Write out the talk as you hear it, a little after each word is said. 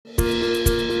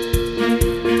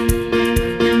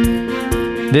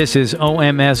This is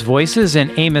OMS Voices,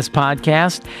 an Amos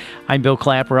podcast. I'm Bill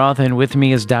Klaproth, and with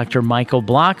me is Dr. Michael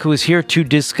Block, who is here to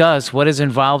discuss what is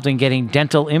involved in getting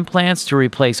dental implants to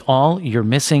replace all your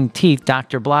missing teeth.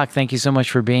 Dr. Block, thank you so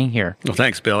much for being here. Well,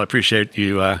 thanks, Bill. I appreciate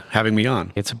you having me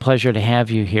on. It's a pleasure to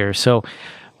have you here. So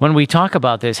when we talk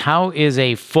about this, how is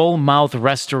a full mouth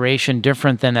restoration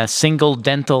different than a single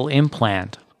dental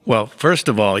implant? Well, first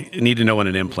of all, you need to know what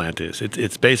an implant is.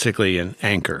 It's basically an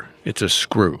anchor. It's a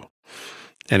screw.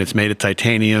 And it's made of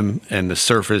titanium, and the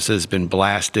surface has been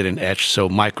blasted and etched, so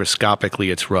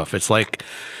microscopically it's rough. It's like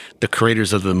the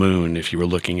craters of the moon, if you were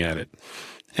looking at it.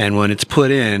 And when it's put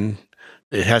in,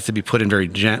 it has to be put in very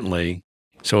gently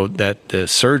so that the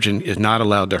surgeon is not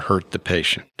allowed to hurt the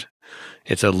patient.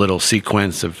 It's a little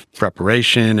sequence of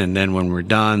preparation, and then when we're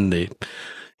done, the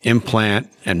implant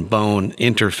and bone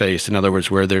interface, in other words,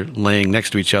 where they're laying next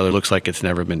to each other, looks like it's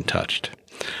never been touched.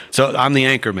 So I'm the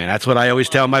anchor man. That's what I always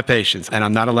tell my patients, and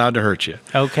I'm not allowed to hurt you.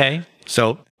 Okay.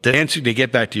 So to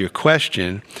get back to your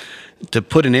question, to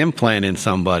put an implant in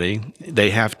somebody,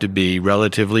 they have to be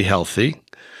relatively healthy.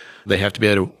 They have to be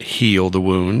able to heal the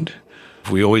wound.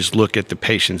 We always look at the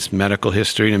patient's medical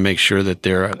history to make sure that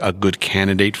they're a good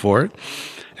candidate for it.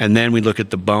 And then we look at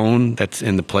the bone that's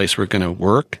in the place we're going to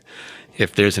work.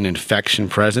 If there's an infection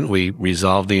present, we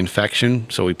resolve the infection,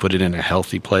 so we put it in a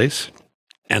healthy place.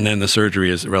 And then the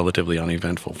surgery is relatively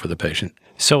uneventful for the patient.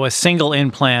 So a single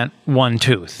implant, one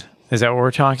tooth. Is that what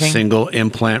we're talking? Single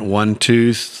implant, one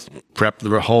tooth, prep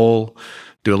the hole,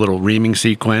 do a little reaming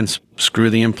sequence, screw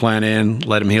the implant in,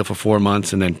 let them heal for 4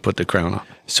 months, and then put the crown on.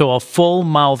 So a full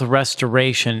mouth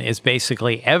restoration is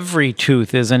basically every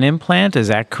tooth is an implant. Is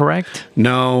that correct?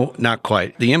 No, not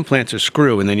quite. The implants are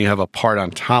screw, and then you have a part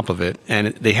on top of it, and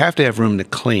they have to have room to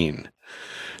clean.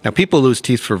 Now, people lose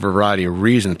teeth for a variety of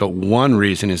reasons, but one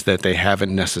reason is that they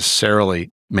haven't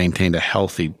necessarily maintained a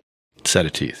healthy set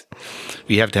of teeth.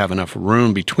 You have to have enough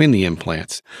room between the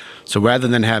implants. So rather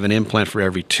than have an implant for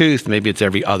every tooth, maybe it's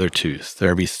every other tooth or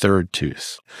every third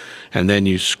tooth. And then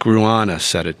you screw on a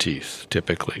set of teeth,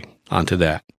 typically, onto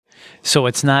that. So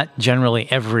it's not generally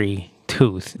every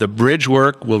tooth. The bridge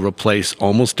work will replace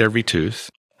almost every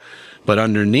tooth. But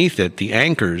underneath it, the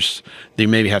anchors, they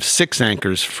maybe have 6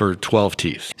 anchors for 12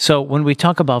 teeth. So when we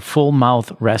talk about full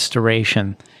mouth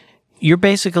restoration, you're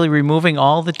basically removing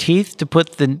all the teeth to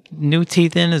put the new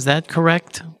teeth in. Is that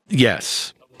correct?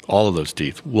 Yes. All of those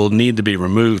teeth will need to be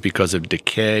removed because of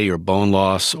decay or bone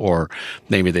loss, or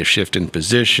maybe they shift in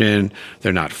position,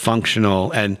 they're not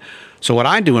functional. And so what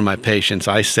I do in my patients,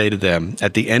 I say to them,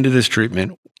 at the end of this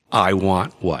treatment, I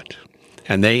want what?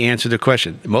 And they answer the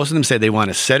question. Most of them say they want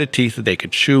a set of teeth that they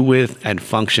could chew with and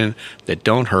function, that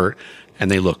don't hurt,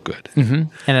 and they look good. Mm-hmm.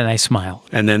 And then I smile.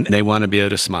 And then they want to be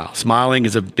able to smile. Smiling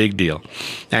is a big deal.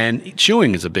 And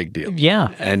chewing is a big deal.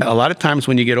 Yeah. And a lot of times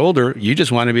when you get older, you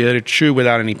just want to be able to chew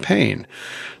without any pain.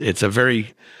 It's a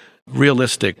very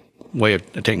realistic way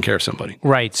of taking care of somebody.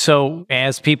 Right. So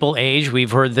as people age,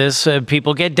 we've heard this,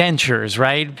 people get dentures,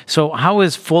 right? So how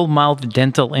is full mouth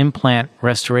dental implant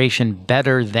restoration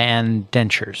better than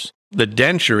dentures? The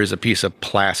denture is a piece of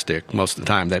plastic most of the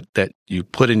time that you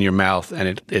put in your mouth,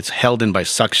 and it's held in by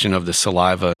suction of the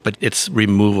saliva, but it's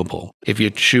removable. If you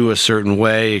chew a certain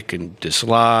way, it can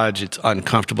dislodge, it's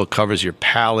uncomfortable, covers your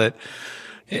palate.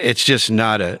 It's just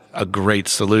not a great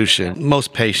solution.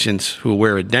 Most patients who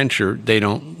wear a denture, they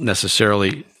don't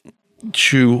necessarily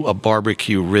chew a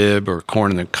barbecue rib or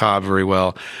corn on the cob very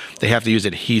well. They have to use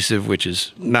adhesive, which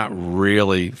is not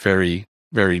really very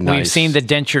nice. We've seen the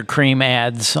denture cream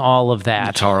ads, all of that.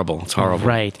 It's horrible. It's horrible.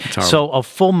 Right. It's horrible. So a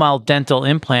full mouth dental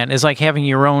implant is like having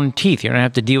your own teeth. You don't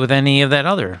have to deal with any of that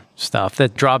other stuff, the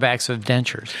drawbacks of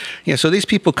dentures. Yeah, so these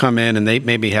people come in and they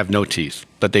maybe have no teeth,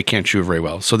 but they can't chew very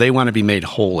well. So they want to be made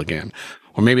whole again.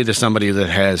 Or maybe there's somebody that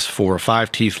has 4 or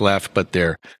 5 teeth left, but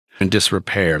they're in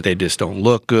disrepair. They just don't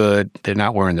look good. They're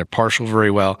not wearing their partial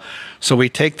very well. So we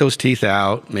take those teeth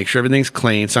out, make sure everything's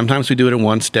clean. Sometimes we do it in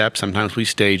one step. Sometimes we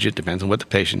stage it. Depends on what the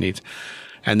patient needs.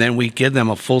 And then we give them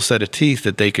a full set of teeth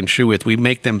that they can chew with. We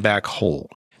make them back whole.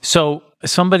 So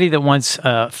somebody that wants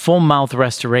full mouth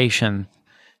restoration,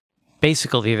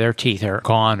 basically their teeth are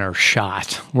gone or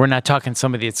shot. We're not talking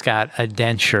somebody that's got a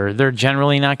denture. They're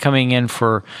generally not coming in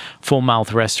for full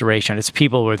mouth restoration. It's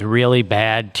people with really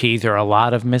bad teeth or a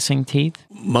lot of missing teeth.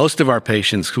 Most of our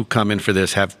patients who come in for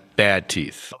this have bad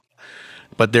teeth.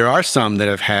 But there are some that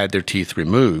have had their teeth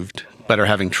removed but are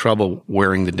having trouble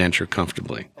wearing the denture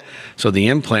comfortably. So the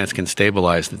implants can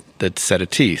stabilize the set of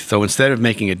teeth. So instead of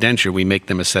making a denture, we make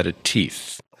them a set of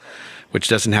teeth, which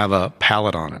doesn't have a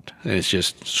palate on it. And it's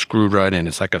just screwed right in.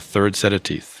 It's like a third set of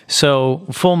teeth. So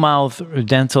full mouth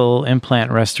dental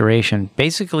implant restoration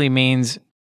basically means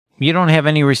You don't have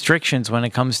any restrictions when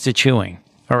it comes to chewing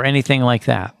or anything like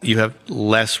that. You have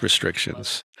less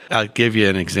restrictions. I'll give you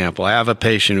an example. I have a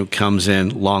patient who comes in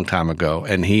a long time ago,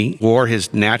 and he wore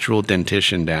his natural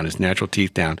dentition down, his natural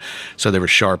teeth down, so they were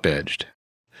sharp-edged.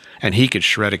 And he could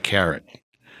shred a carrot.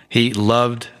 He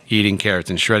loved eating carrots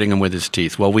and shredding them with his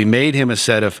teeth. Well, we made him a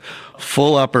set of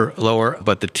full upper, lower,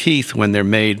 but the teeth, when they're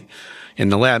made in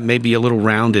the lab, may be a little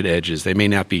rounded edges. They may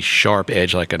not be sharp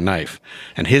edge like a knife.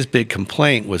 And his big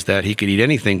complaint was that he could eat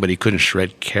anything, but he couldn't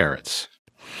shred carrots.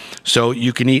 So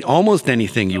you can eat almost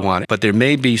anything you want, but there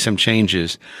may be some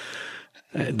changes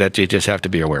that you just have to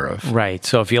be aware of. Right.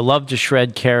 So if you love to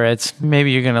shred carrots,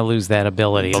 maybe you're going to lose that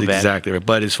ability a bit. Exactly.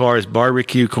 But as far as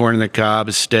barbecue, corn on the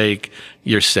cob, steak,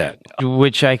 you're set.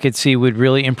 Which I could see would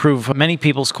really improve many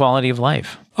people's quality of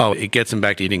life. Oh, it gets them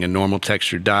back to eating a normal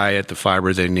textured diet, the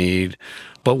fiber they need.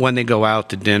 But when they go out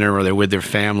to dinner or they're with their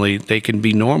family, they can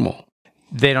be normal.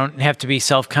 They don't have to be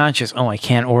self-conscious. Oh, I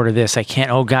can't order this. I can't.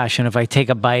 Oh, gosh. And if I take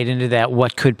a bite into that,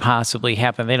 what could possibly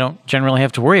happen? They don't generally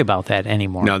have to worry about that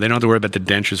anymore. No, they don't have to worry about the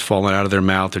dentures falling out of their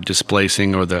mouth or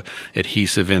displacing or the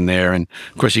adhesive in there. And,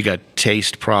 of course, you got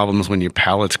taste problems when your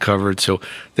palate's covered. So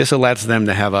this allows them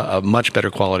to have a much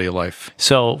better quality of life.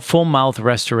 So full mouth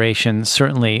restoration,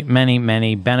 certainly many,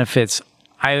 many benefits.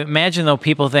 I imagine, though,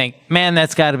 people think, man,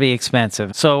 that's got to be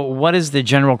expensive. So what is the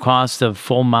general cost of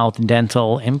full mouth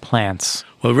dental implants?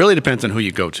 Well, it really depends on who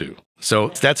you go to. So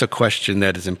that's a question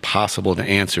that is impossible to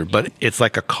answer, but it's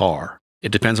like a car.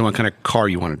 It depends on what kind of car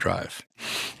you want to drive.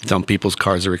 Some people's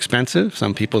cars are expensive.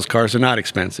 Some people's cars are not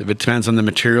expensive. It depends on the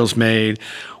materials made,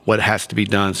 what has to be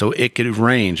done. So it could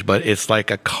range, but it's like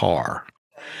a car.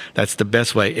 That's the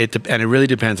best way. And it really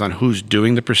depends on who's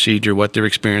doing the procedure, what their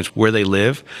experience, where they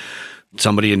live.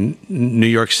 Somebody in New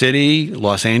York City,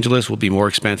 Los Angeles will be more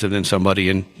expensive than somebody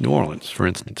in New Orleans, for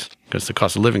instance, because the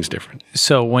cost of living is different.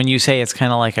 So when you say it's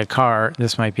kind of like a car,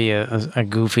 this might be a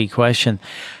goofy question.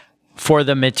 For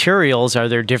the materials, are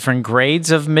there different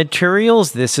grades of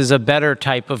materials? This is a better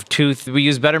type of tooth. We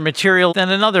use better material than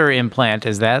another implant.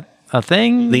 Is that a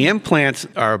thing? The implants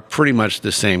are pretty much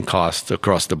the same cost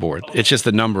across the board. It's just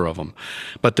the number of them.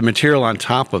 But the material on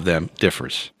top of them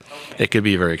differs. It could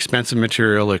be a very expensive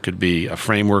material. It could be a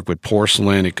framework with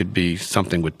porcelain. It could be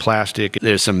something with plastic.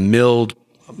 There's some milled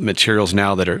materials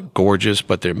now that are gorgeous,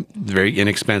 but they're very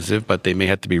inexpensive, but they may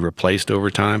have to be replaced over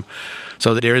time.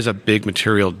 So there is a big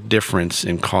material difference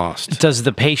in cost. Does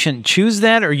the patient choose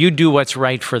that, or you do what's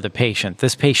right for the patient?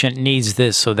 This patient needs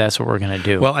this, so that's what we're going to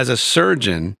do. Well, as a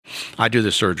surgeon, I do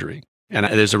the surgery. And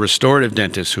there's a restorative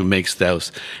dentist who makes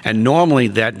those. And normally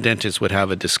that dentist would have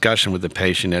a discussion with the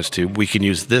patient as to, we can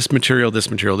use this material,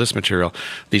 this material, this material.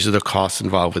 These are the costs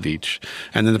involved with each.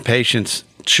 And then the patients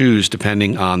choose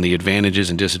depending on the advantages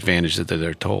and disadvantages that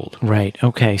they're told. Right.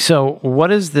 Okay. So what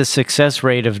is the success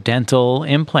rate of dental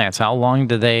implants? How long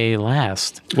do they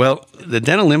last? Well, the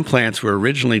dental implants were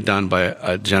originally done by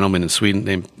a gentleman in Sweden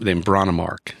named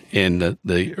Brånemark in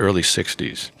the early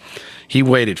 60s. He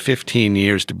waited 15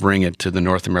 years to bring it to the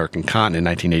North American continent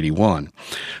in 1981.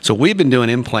 So we've been doing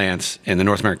implants in the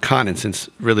North American continent since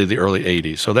really the early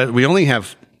 80s. So that we only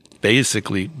have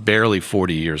basically barely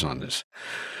 40 years on this.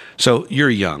 So you're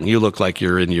young. You look like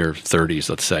you're in your 30s,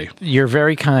 let's say. You're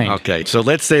very kind. Okay. So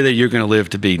let's say that you're going to live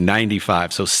to be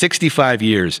 95. So 65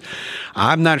 years.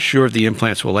 I'm not sure if the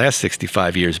implants will last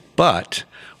 65 years, but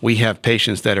we have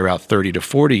patients that are out 30 to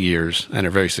 40 years and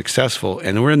are very successful,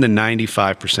 and we're in the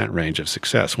 95% range of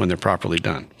success when they're properly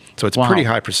done. So it's a pretty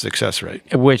high success rate.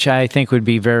 Which I think would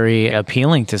be very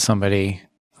appealing to somebody.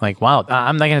 Like, wow,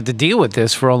 I'm not going to have to deal with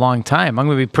this for a long time. I'm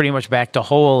going to be pretty much back to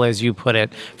whole, as you put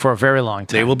it, for a very long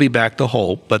time. They will be back to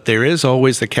whole, but there is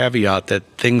always the caveat that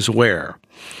things wear.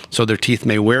 So their teeth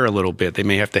may wear a little bit. They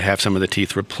may have to have some of the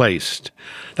teeth replaced.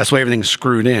 That's why everything's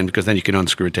screwed in, because then you can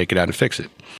unscrew it, take it out, and fix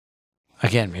it.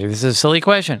 Again, maybe this is a silly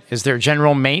question. Is there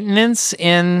general maintenance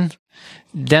in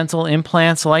dental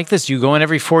implants like this? Do you go in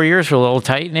every 4 years for a little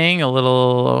tightening, a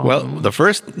little... Well, the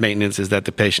first maintenance is that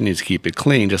the patient needs to keep it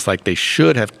clean, just like they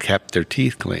should have kept their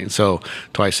teeth clean. So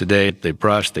twice a day, they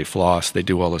brush, they floss, they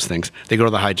do all those things. They go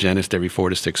to the hygienist every 4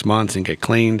 to 6 months and get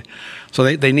cleaned.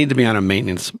 So they need to be on a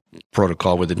maintenance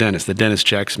protocol with the dentist. The dentist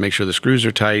checks, make sure the screws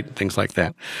are tight, things like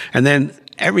that. And then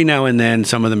Every now and then,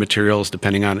 some of the materials,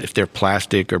 depending on if they're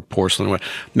plastic or porcelain, or what,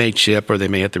 may chip or they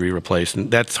may have to be replaced.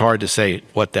 And that's hard to say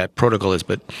what that protocol is,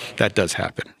 but that does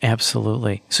happen.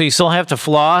 Absolutely. So you still have to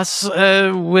floss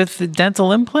with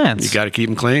dental implants. You got to keep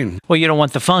them clean. Well, you don't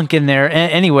want the funk in there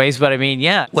anyways, but I mean,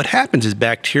 yeah. What happens is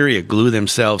bacteria glue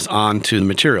themselves onto the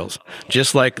materials,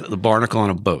 just like the barnacle on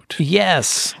a boat.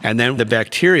 Yes. And then the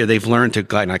bacteria, they've learned to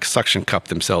like suction cup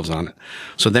themselves on it.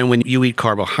 So then when you eat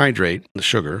carbohydrate, the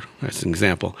sugar, that's an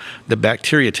example, the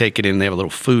bacteria take it in, they have a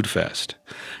little food fest.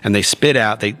 And they spit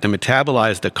out, they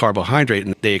metabolize the carbohydrate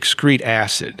and they excrete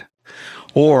acid.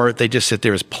 Or they just sit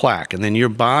there as plaque. And then your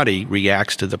body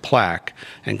reacts to the plaque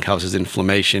and causes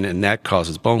inflammation, and that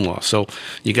causes bone loss. So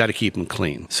you got to keep them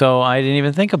clean. So I didn't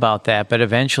even think about that. But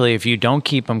eventually, if you don't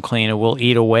keep them clean, it will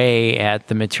eat away at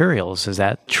the materials. Is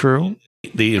that true?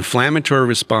 The inflammatory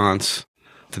response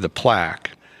to the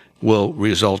plaque will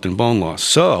result in bone loss.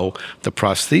 So the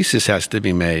prosthesis has to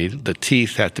be made, the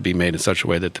teeth have to be made in such a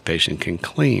way that the patient can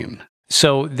clean.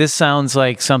 So this sounds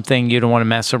like something you don't want to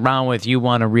mess around with. You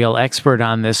want a real expert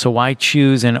on this. So why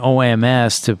choose an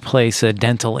OMS to place a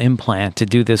dental implant to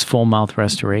do this full mouth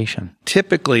restoration?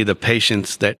 Typically, the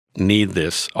patients that need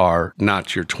this are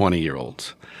not your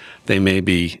 20-year-olds. They may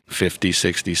be 50,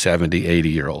 60, 70,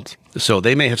 80-year-olds. So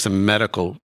they may have some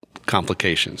medical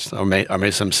complications or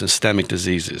may some systemic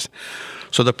diseases.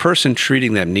 So the person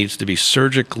treating them needs to be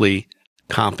surgically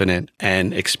competent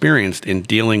and experienced in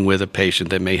dealing with a patient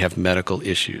that may have medical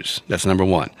issues. That's number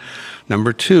one.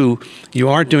 Number two, you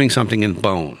are doing something in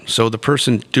bone. So the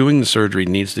person doing the surgery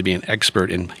needs to be an expert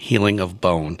in healing of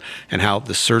bone and how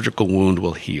the surgical wound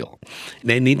will heal.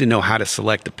 They need to know how to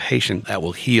select a patient that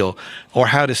will heal or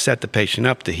how to set the patient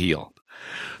up to heal.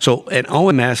 So an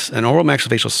OMS, an oral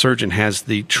maxillofacial surgeon, has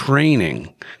the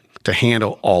training to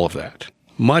handle all of that,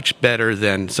 much better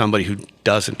than somebody who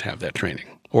doesn't have that training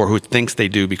or who thinks they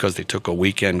do because they took a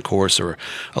weekend course or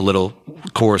a little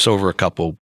course over a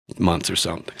couple months or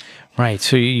something. Right.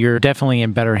 So you're definitely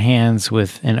in better hands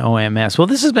with an OMS. Well,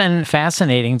 this has been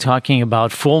fascinating talking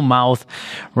about full mouth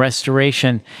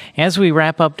restoration. As we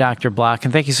wrap up, Dr. Block,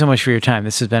 and thank you so much for your time.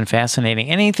 This has been fascinating.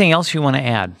 Anything else you want to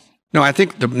add? No, I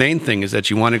think the main thing is that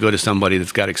you want to go to somebody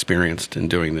that's got experience in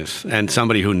doing this and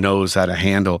somebody who knows how to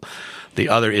handle the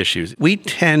other issues. We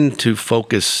tend to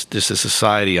focus just as a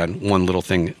society on one little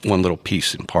thing, one little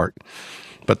piece in part.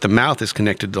 But the mouth is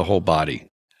connected to the whole body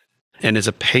and is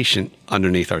a patient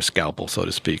underneath our scalpel, so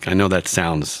to speak. I know that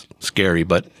sounds scary,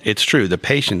 but it's true. The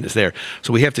patient is there.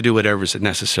 So we have to do whatever is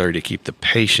necessary to keep the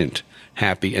patient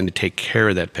happy and to take care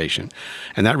of that patient.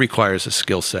 And that requires a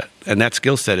skill set. And that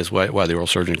skill set is why the oral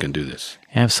surgeon can do this.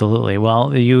 Absolutely.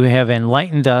 Well, you have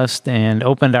enlightened us and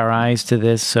opened our eyes to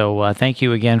this. So thank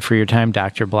you again for your time,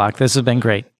 Dr. Block. This has been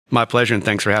great. My pleasure, and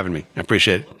thanks for having me. I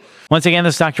appreciate it. Once again,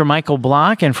 this is Dr. Michael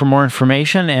Block, and for more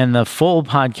information and the full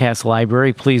podcast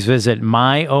library, please visit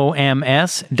myoms.org.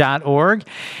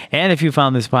 And if you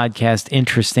found this podcast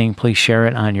interesting, please share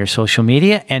it on your social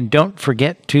media, and don't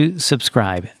forget to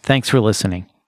subscribe. Thanks for listening.